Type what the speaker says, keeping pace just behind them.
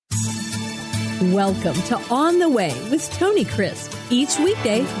Welcome to On the Way with Tony Crisp. Each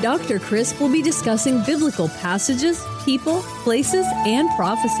weekday, Dr. Crisp will be discussing biblical passages, people, places, and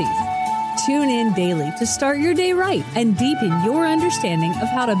prophecies. Tune in daily to start your day right and deepen your understanding of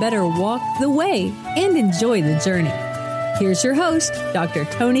how to better walk the way and enjoy the journey. Here's your host, Dr.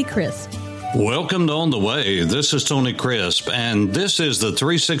 Tony Crisp. Welcome to On the Way. This is Tony Crisp, and this is the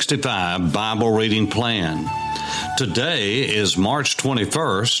 365 Bible Reading Plan. Today is March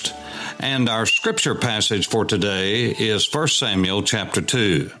 21st, and our scripture passage for today is 1 Samuel chapter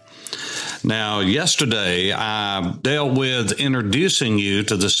 2. Now, yesterday I dealt with introducing you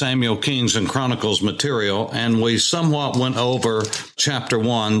to the Samuel, Kings, and Chronicles material, and we somewhat went over chapter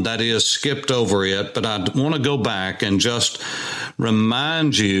 1, that is, skipped over it, but I want to go back and just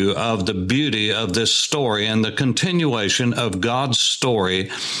remind you of the beauty of this story and the continuation of God's story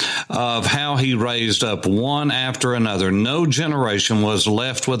of how he raised up one after another. No generation was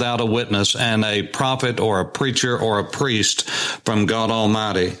left without a witness and a prophet or a preacher or a priest from God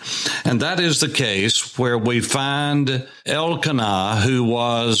Almighty. And that is the case where we find Elkanah, who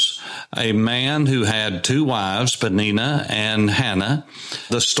was a man who had two wives, Peninnah and Hannah.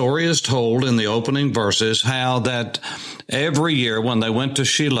 The story is told in the opening verses how that every year when they went to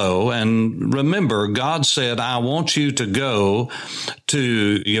Shiloh, and remember, God said, I want you to go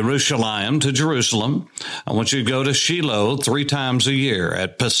to Jerusalem. I want you to go to Shiloh 3 times a year.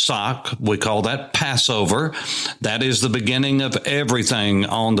 At Pesach, we call that Passover. That is the beginning of everything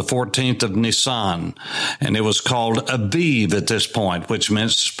on the 14th of Nisan. And it was called Aviv at this point, which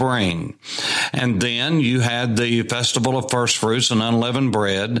meant spring. And then you had the festival of first fruits and unleavened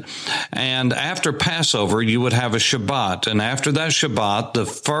bread. And after Passover, you would have a Shabbat. And after that Shabbat, the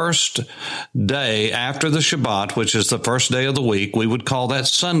first day after the Shabbat, which is the first day of the week, we would call that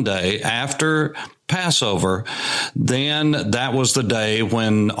Sunday after Passover. Then that was the day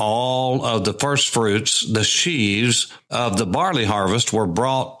when all of the first fruits, the sheaves of the barley harvest, were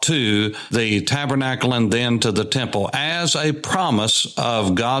brought to the tabernacle and then to the temple as a promise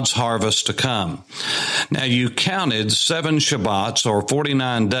of God's harvest to come. Now you counted 7 Shabbats or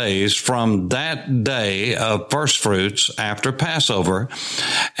 49 days from that day of first fruits after Passover.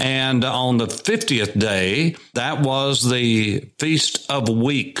 And on the 50th day, that was the Feast of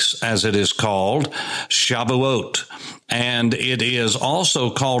Weeks, as it is called, Shavuot. And it is also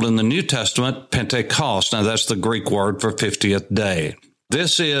called in the New Testament Pentecost. Now, that's the Greek word for 50th day.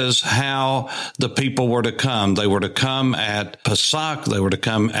 This is how the people were to come. They were to come at Pesach. They were to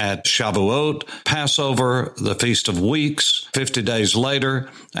come at Shavuot, Passover, the Feast of Weeks, 50 days later,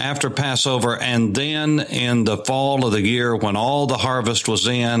 after Passover, and then in the fall of the year when all the harvest was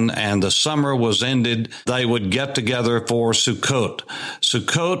in and the summer was ended, they would get together for Sukkot.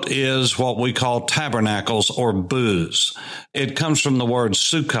 Sukkot is what we call tabernacles or booths. It comes from the word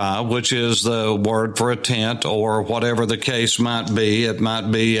sukkah, which is the word for a tent or whatever the case might be. It might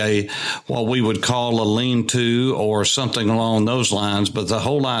be what we would call a lean-to or something along those lines. But the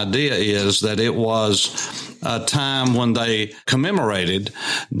whole idea is that it was a time when they commemorated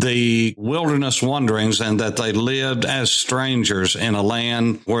the wilderness wanderings and that they lived as strangers in a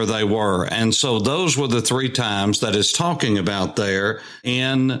land where they were. And so those were the 3 times that it's talking about there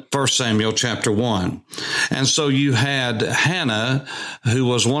in 1 Samuel chapter 1. And so you had Hannah, who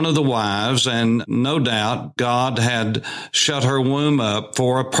was one of the wives, and no doubt God had shut her womb up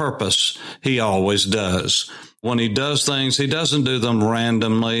for a purpose. He always does. When he does things, he doesn't do them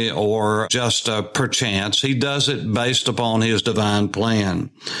randomly or just perchance. He does it based upon his divine plan.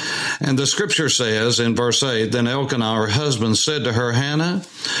 And the scripture says in verse 8, Then Elkanah, her husband, said to her, Hannah,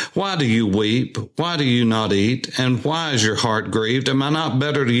 why do you weep? Why do you not eat? And why is your heart grieved? Am I not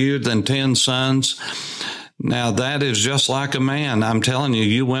better to you than 10 sons? Now, that is just like a man. I'm telling you,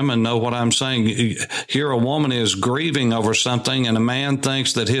 you women know what I'm saying. Here a woman is grieving over something, and a man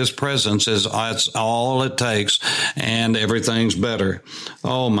thinks that his presence is that's all it takes, and everything's better.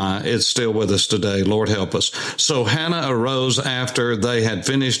 Oh, my, it's still with us today. Lord help us. So Hannah arose after they had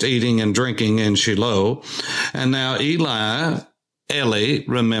finished eating and drinking in Shiloh. And now Eli,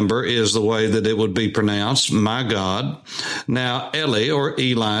 remember, is the way that it would be pronounced, my God. Now, Eli, or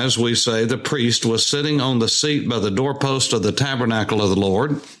Eli, as we say, the priest, was sitting on the seat by the doorpost of the tabernacle of the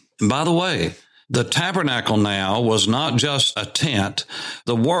Lord. And by the way, The tabernacle now was not just a tent.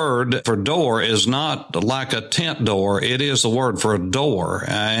 The word for door is not like a tent door. It is the word for a door.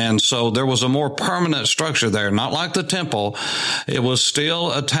 And so there was a more permanent structure there, not like the temple. It was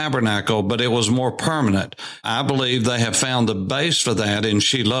still a tabernacle, but it was more permanent. I believe they have found the base for that in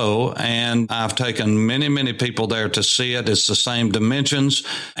Shiloh, and I've taken many, many people there to see it. It's the same dimensions,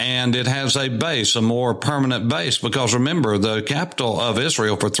 and it has a base, a more permanent base, because remember, the capital of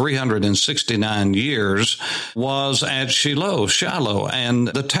Israel for 369 years was at Shiloh, and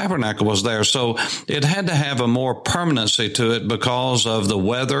the tabernacle was there. So it had to have a more permanency to it because of the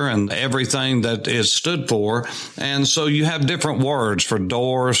weather and everything that it stood for. And so you have different words for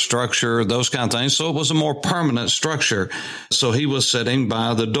door, structure, those kind of things. So it was a more permanent structure. So he was sitting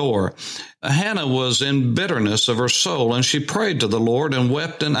by the door. Hannah was in bitterness of her soul, and she prayed to the Lord and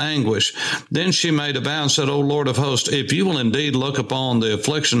wept in anguish. Then she made a vow and said, O Lord of hosts, if you will indeed look upon the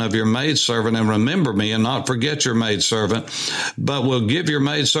affliction of your maidservant and remember me and not forget your maidservant, but will give your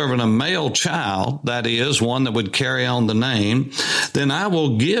maidservant a male child, that is, one that would carry on the name, then I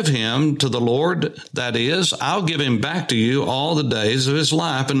will give him to the Lord, that is, I'll give him back to you all the days of his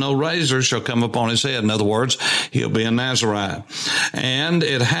life, and no razor shall come upon his head. In other words, he'll be a Nazarite. And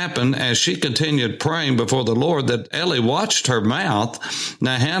it happened as she continued praying before the Lord that Eli watched her mouth.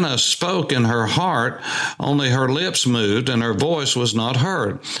 Now Hannah spoke in her heart, only her lips moved and her voice was not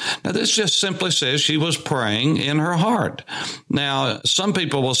heard. Now this just simply says she was praying in her heart. Now some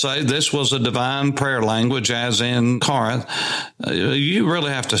people will say this was a divine prayer language as in Corinth. You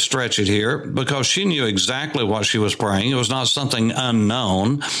really have to stretch it here because she knew exactly what she was praying. It was not something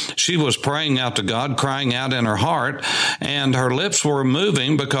unknown. She was praying out to God, crying out in her heart, and her lips were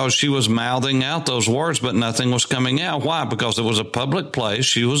moving because she was mouthing out those words, but nothing was coming out. Why? Because it was a public place.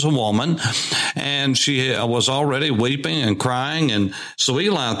 She was a woman, and she was already weeping and crying, and so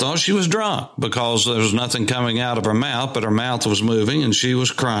Eli thought she was drunk because there was nothing coming out of her mouth, but her mouth was moving, and she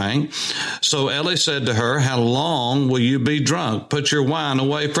was crying. So Eli said to her, how long will you be drunk? Put your wine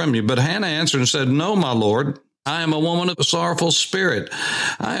away from you. But Hannah answered and said, no, my Lord. I am a woman of a sorrowful spirit.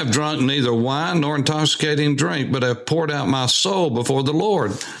 I have drunk neither wine nor intoxicating drink, but have poured out my soul before the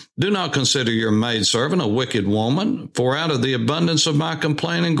Lord. Do not consider your maidservant a wicked woman, for out of the abundance of my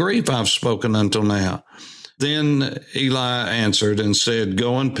complaint and grief I've spoken until now. Then Eli answered and said,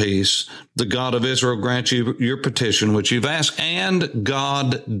 go in peace. The God of Israel grant you your petition, which you've asked. And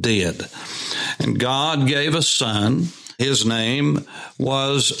God did. And God gave a son. His name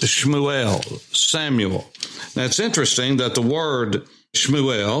was Shmuel, Samuel. Now, it's interesting that the word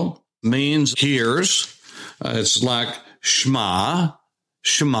Shmuel means hears. It's like Shema.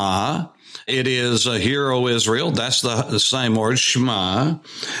 It is hear, O Israel. That's the same word, Shema.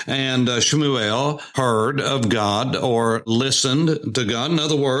 And Shmuel heard of God or listened to God. In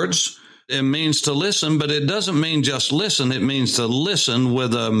other words, it means to listen, but it doesn't mean just listen. It means to listen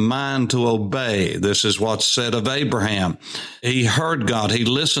with a mind to obey. This is what's said of Abraham. He heard God, he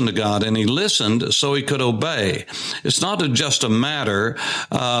listened to God, and he listened so he could obey. It's not just a matter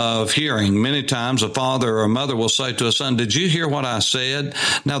of hearing. Many times a father or a mother will say to a son, did you hear what I said?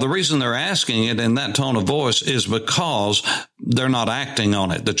 Now, the reason they're asking it in that tone of voice is because they're not acting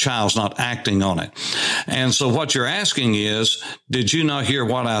on it. The child's not acting on it. And so what you're asking is, did you not hear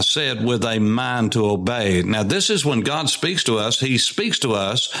what I said with a mind to obey? Now, this is when God speaks to us. He speaks to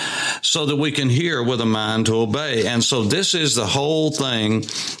us so that we can hear with a mind to obey. And so this is the whole thing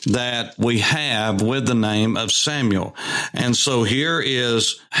that we have with the name of Samuel. And so here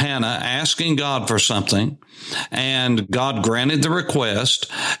is Hannah asking God for something, and God granted the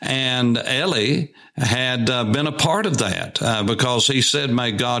request, and Eli had been a part of that because he said,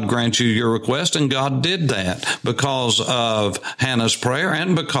 may God grant you your request, and God did that because of Hannah's prayer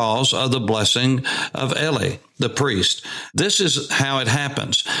and because of the blessing of Eli, the priest. This is how it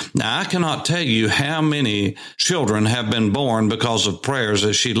happens. Now, I cannot tell you how many children have been born because of prayers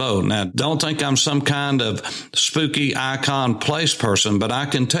at Shiloh. Now, don't think I'm some kind of spooky icon place person, but I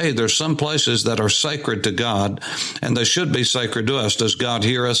can tell you there's some places that are sacred to God, and they should be sacred to us. Does God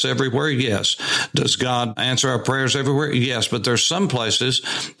hear us everywhere? Yes. Does God answer our prayers everywhere? Yes. But there's some places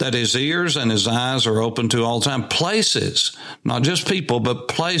that his ears and his eyes are open to all the time. Places, not just people, but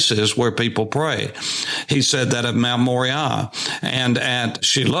places where people pray. He said that at Mount Moriah. And at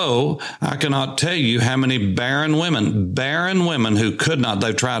Shiloh, I cannot tell you how many barren women who could not.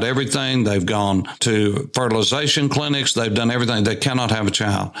 They've tried everything. They've gone to fertilization clinics. They've done everything. They cannot have a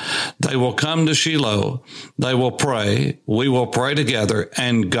child. They will come to Shiloh. They will pray. We will pray together,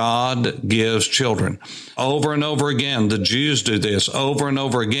 and God gives children. Over and over again, the Jews do this over and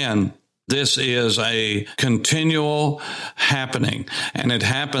over again. This is a continual happening, and it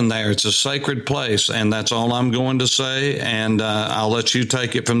happened there. It's a sacred place, and that's all I'm going to say, and I'll let you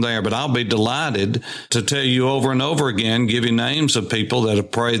take it from there. But I'll be delighted to tell you over and over again, give you names of people that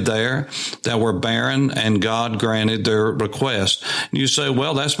have prayed there that were barren, and God granted their request. You say,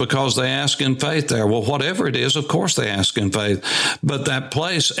 well, that's because they ask in faith there. Well, whatever it is, of course they ask in faith. But that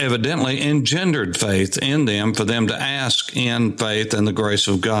place evidently engendered faith in them for them to ask in faith and the grace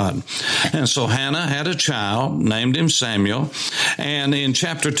of God. And so Hannah had a child, named him Samuel. And in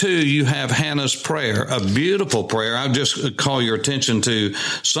chapter 2, you have Hannah's prayer, a beautiful prayer. I'll just call your attention to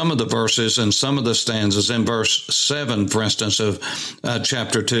some of the verses and some of the stanzas. In verse 7, for instance, of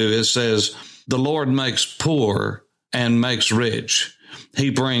chapter 2, it says, "The Lord makes poor and makes rich.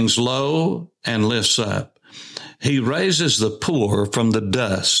 He brings low and lifts up. He raises the poor from the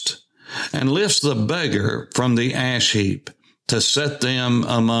dust and lifts the beggar from the ash heap, to set them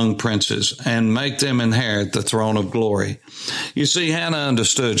among princes and make them inherit the throne of glory." You see, Hannah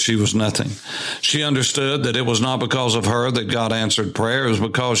understood she was nothing. She understood that it was not because of her that God answered prayer. It was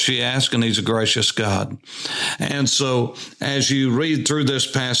because she asked, and he's a gracious God. And so as you read through this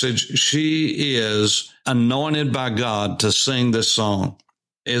passage, she is anointed by God to sing this song.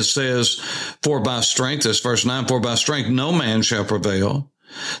 It says, "For by strength," this verse 9, "for by strength no man shall prevail.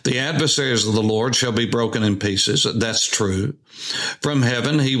 The adversaries of the Lord shall be broken in pieces." That's true. "From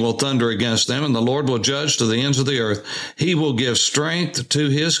heaven he will thunder against them, and the Lord will judge to the ends of the earth. He will give strength to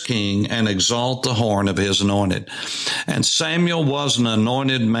his king and exalt the horn of his anointed." And Samuel was an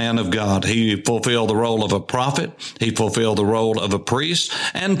anointed man of God. He fulfilled the role of a prophet. He fulfilled the role of a priest.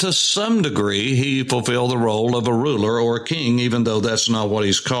 And to some degree, he fulfilled the role of a ruler or a king, even though that's not what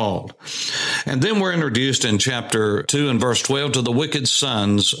he's called. And then we're introduced in chapter 2 and verse 12 to the wicked sons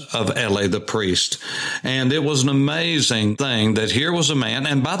of Eli the priest. And it was an amazing thing that here was a man,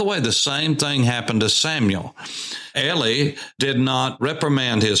 and by the way, the same thing happened to Samuel. Eli did not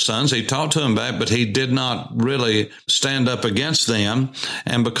reprimand his sons. He talked to them back, but he did not really stand up against them.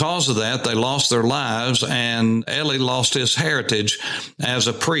 And because of that, they lost their lives, and Eli lost his heritage as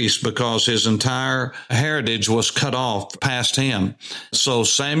a priest because his entire heritage was cut off past him. So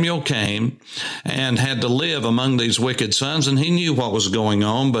Samuel came and had to live among these wicked sons, and he knew what was going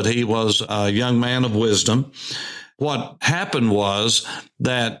on, but he was a young man of wisdom. What happened was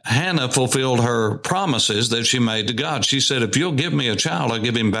that Hannah fulfilled her promises that she made to God. She said, "If you'll give me a child, I'll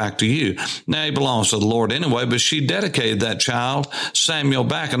give him back to you." Now, he belongs to the Lord anyway, but she dedicated that child, Samuel,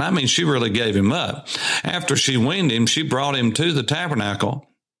 back. And I mean, she really gave him up. After she weaned him, she brought him to the tabernacle,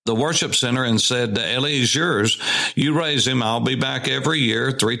 the worship center, and said to Eli, "He's yours. You raise him. I'll be back every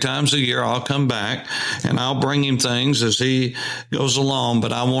year. 3 times a year I'll come back, and I'll bring him things as he goes along,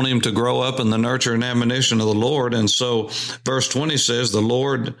 but I want him to grow up in the nurture and admonition of the Lord." And so verse 20 says, "The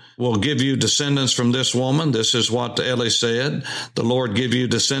Lord will give you descendants from this woman." This is what Eli said. "The Lord give you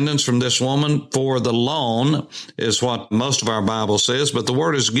descendants from this woman, for the loan," is what most of our Bible says, but the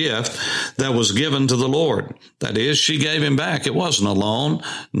word is gift, "that was given to the Lord." That is, she gave him back. It wasn't a loan.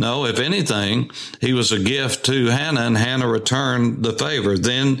 No, if anything, he was a gift to Hannah, and Hannah returned the favor.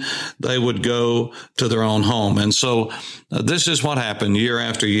 Then they would go to their own home. And so this is what happened year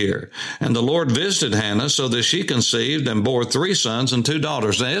after year. "And the Lord visited Hannah so that she conceived and bore 3 sons and 2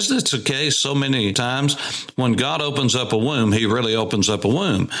 daughters." Now, isn't this the case so many times? When God opens up a womb, he really opens up a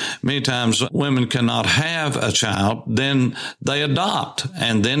womb. Many times women cannot have a child, then they adopt,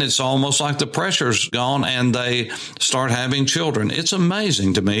 and then it's almost like the pressure's gone and they start having children. It's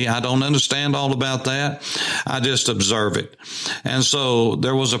amazing to me. I don't understand all about that. I just observe it. And so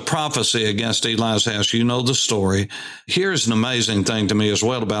there was a prophecy against Eli's house. You know the story. Here's an amazing thing to me as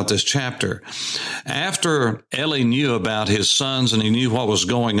well about this chapter. After Eli knew about his sons and he knew what was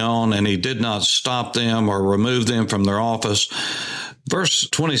going on, and he did not stop them or remove them from their office, verse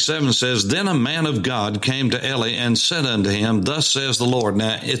 27 says, "Then a man of God came to Eli and said unto him, Thus says the Lord."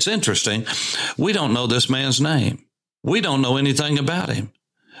 Now, it's interesting. We don't know this man's name. We don't know anything about him.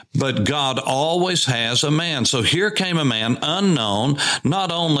 But God always has a man. So here came a man unknown. Not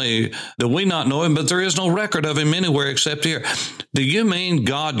only do we not know him, but there is no record of him anywhere except here. Do you mean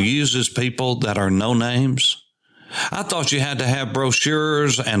God uses people that are no names? I thought you had to have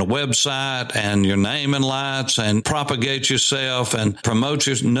brochures and a website and your name in lights and propagate yourself and promote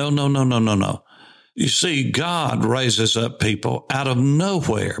yourself. No. You see, God raises up people out of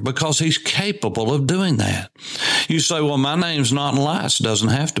nowhere because he's capable of doing that. You say, well, my name's not in lights. Doesn't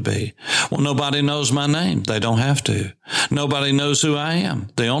have to be. Well, nobody knows my name. They don't have to. Nobody knows who I am.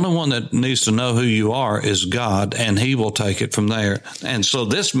 The only one that needs to know who you are is God, and he will take it from there. And so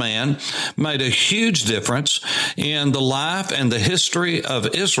this man made a huge difference in the life and the history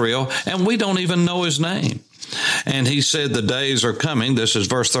of Israel, and we don't even know his name. And he said, the days are coming, this is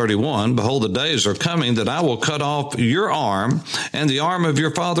verse 31, behold, the days are coming that I will cut off your arm and the arm of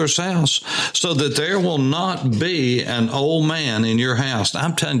your father's house, so that there will not be an old man in your house.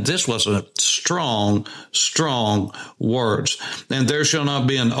 I'm telling you, this was a strong words. And there shall not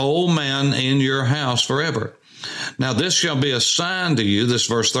be an old man in your house forever. Now this shall be a sign to you, this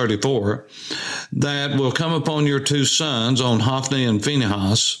verse 34, that will come upon your two sons, on Hophni and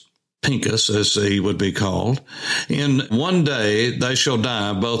Phinehas, Pinchas, as he would be called. In one day they shall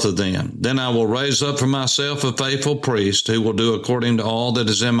die, both of them. Then I will raise up for myself a faithful priest who will do according to all that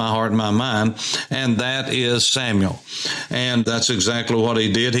is in my heart and my mind, and that is Samuel. And that's exactly what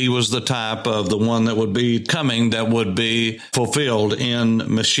he did. He was the type of the one that would be coming, that would be fulfilled in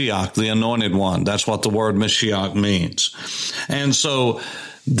Mashiach, the anointed one. That's what the word Mashiach means. And so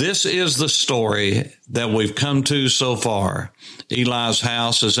this is the story that we've come to so far. Eli's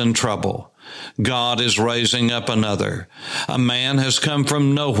house is in trouble. God is raising up another. A man has come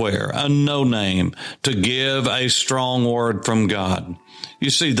from nowhere, a no name, to give a strong word from God. You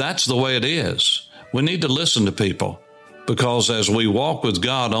see, that's the way it is. We need to listen to people, because as we walk with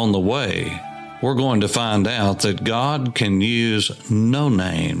God on the way, we're going to find out that God can use no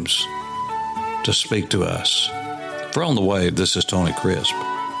names to speak to us. For On the Way, this is Tony Crisp.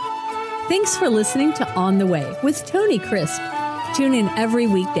 Thanks for listening to On the Way with Tony Crisp. Tune in every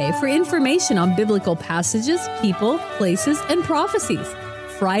weekday for information on biblical passages, people, places, and prophecies.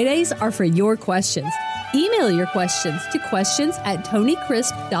 Fridays are for your questions. Email your questions to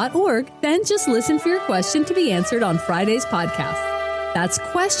questions@tonycrisp.org. Then just listen for your question to be answered on Friday's podcast. That's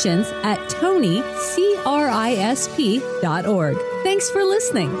questions@tonycrisp.org. Thanks for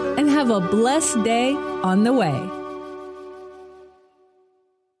listening, and have a blessed day on the way.